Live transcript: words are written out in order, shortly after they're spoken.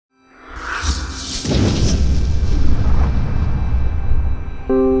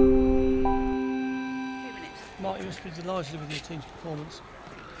must be delighted with your team's performance.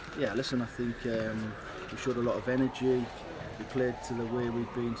 Yeah, listen, I think we showed a lot of energy. We played to the way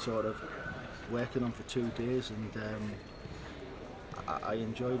we'd been sort of working on for 2 days, and I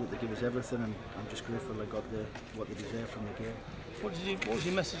enjoyed it. They gave us everything, and I'm just grateful they got what they deserved from the game. What was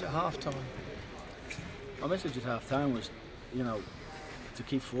your message at half time? My message at half time was, to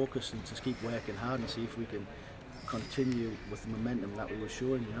keep focused and to keep working hard and see if we can continue with the momentum that we were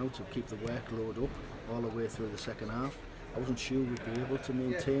showing, to keep the workload up all the way through the second half. I wasn't sure we'd be able to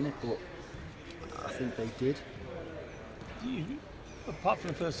maintain it, but I think they did. Apart from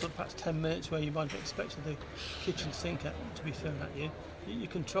the first perhaps 10 minutes where you might have expected the kitchen sink to be thrown at you, you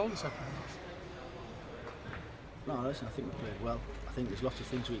controlled the second half. No, listen, I think we played well. I think there's lots of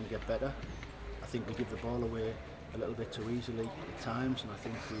things we can get better. I think we give the ball away a little bit too easily at times, and I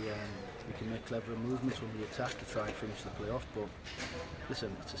think we can make cleverer movements when we attack to try and finish the play off. But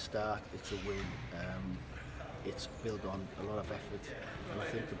listen, it's a start, it's a win. It's built on a lot of effort, and I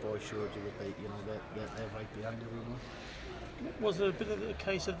think the boys showed you that they're right behind everyone. Was there a bit of a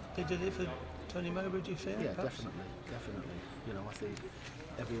case of they did it for Tony Mowbray, do you feel? Yeah, perhaps? definitely. I think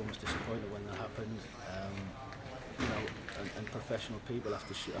everyone was disappointed when that happened. And professional people have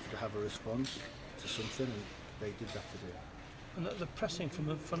to have a response to something, and they did that today. And the pressing from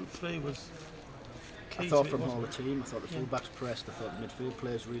the front three was key. I thought to it, from wasn't all it? the team, I thought the full-backs pressed, I thought the midfield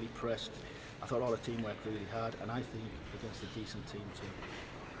players really pressed. I thought all the team worked really hard, and I think against a decent team too.